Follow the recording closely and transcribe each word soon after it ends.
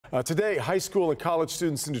Today, high school and college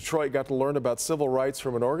students in Detroit got to learn about civil rights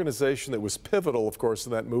from an organization that was pivotal, of course,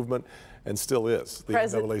 in that movement and still is, the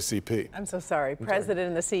NAACP. I'm so sorry. President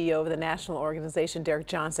and the CEO of the national organization, Derrick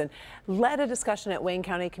Johnson, led a discussion at Wayne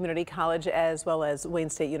County Community College as well as Wayne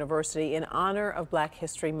State University in honor of Black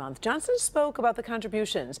History Month. Johnson spoke about the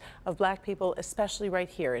contributions of Black people, especially right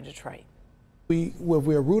here in Detroit. When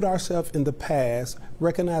we root ourselves in the past,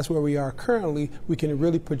 recognize where we are currently, we can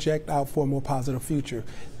really project out for a more positive future.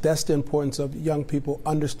 That's the importance of young people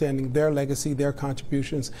understanding their legacy, their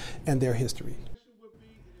contributions, and their history.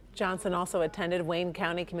 Johnson also attended Wayne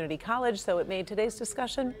County Community College, so it made today's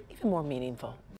discussion even more meaningful.